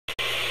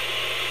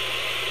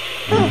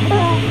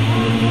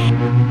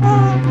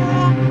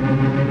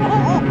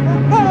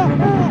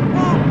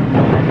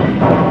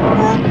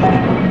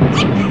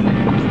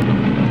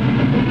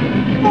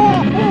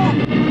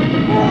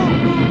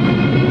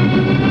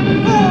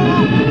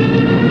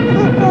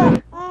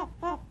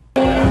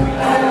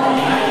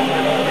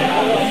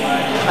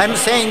I'm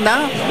saying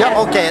now? Yeah.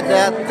 Okay,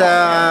 that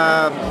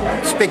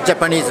speak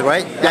Japanese,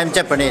 right? I'm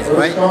Japanese,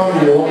 right?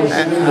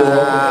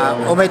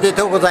 おめで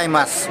とうござい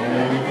ます。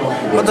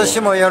今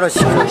年もよろし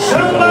く。は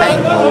い。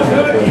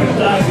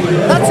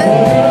That's it.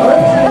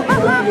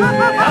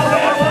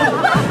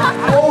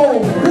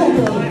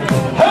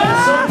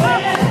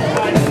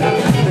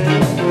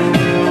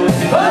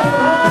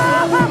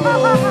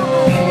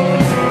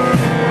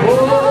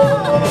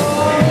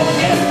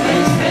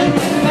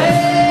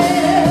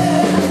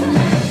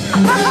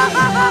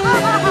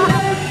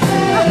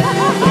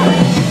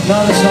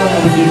 Not a song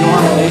that we do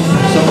normally,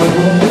 so we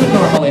won't do it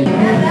normally.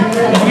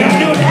 We're going to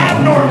do it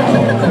abnormal.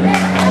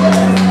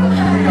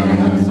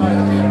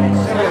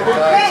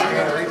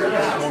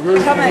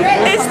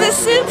 It's the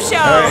Soup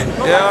Show. Right.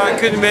 Yeah, I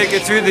couldn't make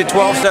it through the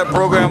 12-step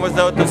program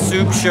without the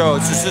Soup Show.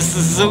 It's just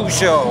the Soup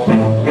Show.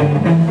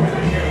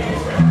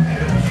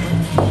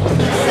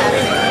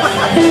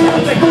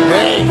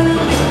 Hey,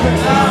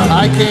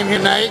 I came here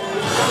tonight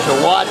to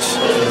watch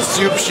the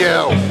Soup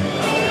Show.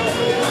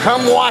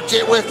 Come watch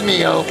it with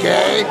me,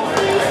 okay?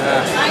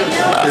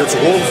 It's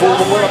 1 for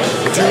the money,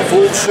 2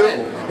 for the show,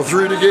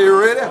 3 to get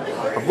ready.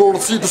 I'm going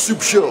to see the Soup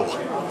Show.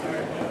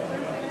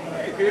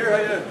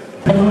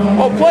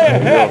 Oh, play a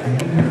hit.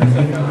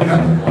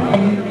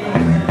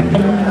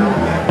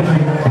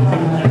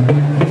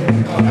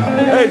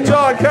 Hey,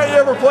 John, can't you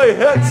ever play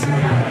hits?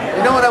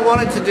 You know what I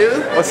wanted to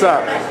do? What's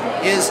that?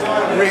 Is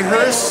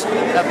rehearse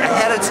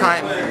ahead of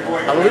time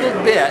a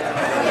little bit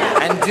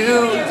and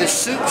do the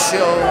Soup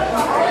Show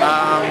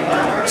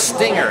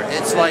stinger.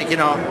 It's like, you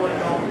know,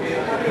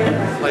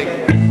 like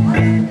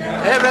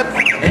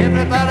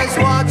everybody's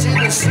watching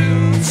the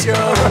Soup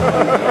Show.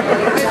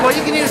 Well,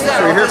 you can use that.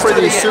 So you're here for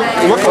the Soup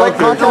look-alike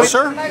contest,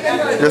 sir?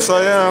 Yes,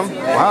 I am.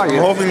 Wow, I'm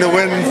hoping to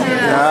win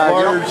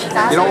large.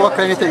 you don't look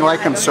anything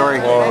like him. Sorry.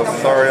 Oh,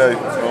 sorry.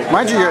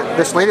 Mind you,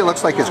 this lady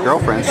looks like his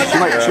girlfriend. She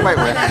might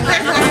win.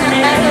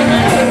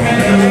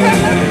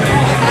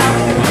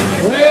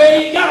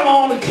 Well, you got him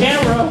on the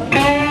camera.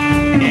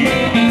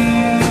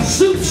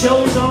 Soup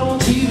Show's on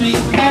TV.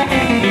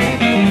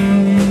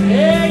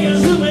 Yeah, you're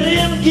zooming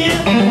in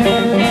again.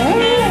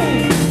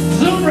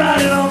 Zoom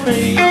right in on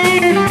me.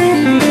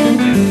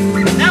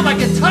 Now my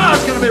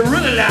guitar's gonna be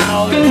really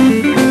loud.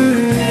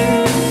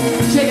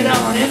 Check it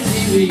out on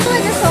MTV.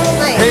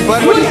 Hey,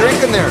 bud, what are you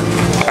drinking there?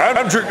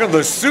 I'm drinking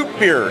the soup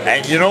beer,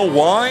 and you know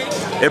why?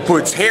 It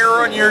puts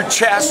hair on your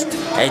chest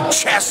and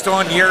chest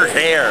on your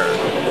hair.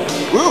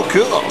 Ooh,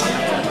 cool.